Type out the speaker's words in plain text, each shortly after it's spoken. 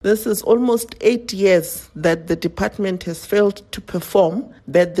This is almost 8 years that the department has failed to perform,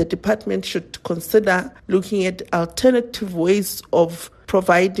 that the department should consider looking at alternative ways of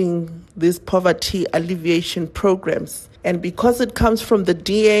providing these poverty alleviation programs. And because it comes from the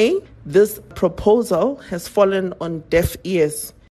DA, this proposal has fallen on deaf ears.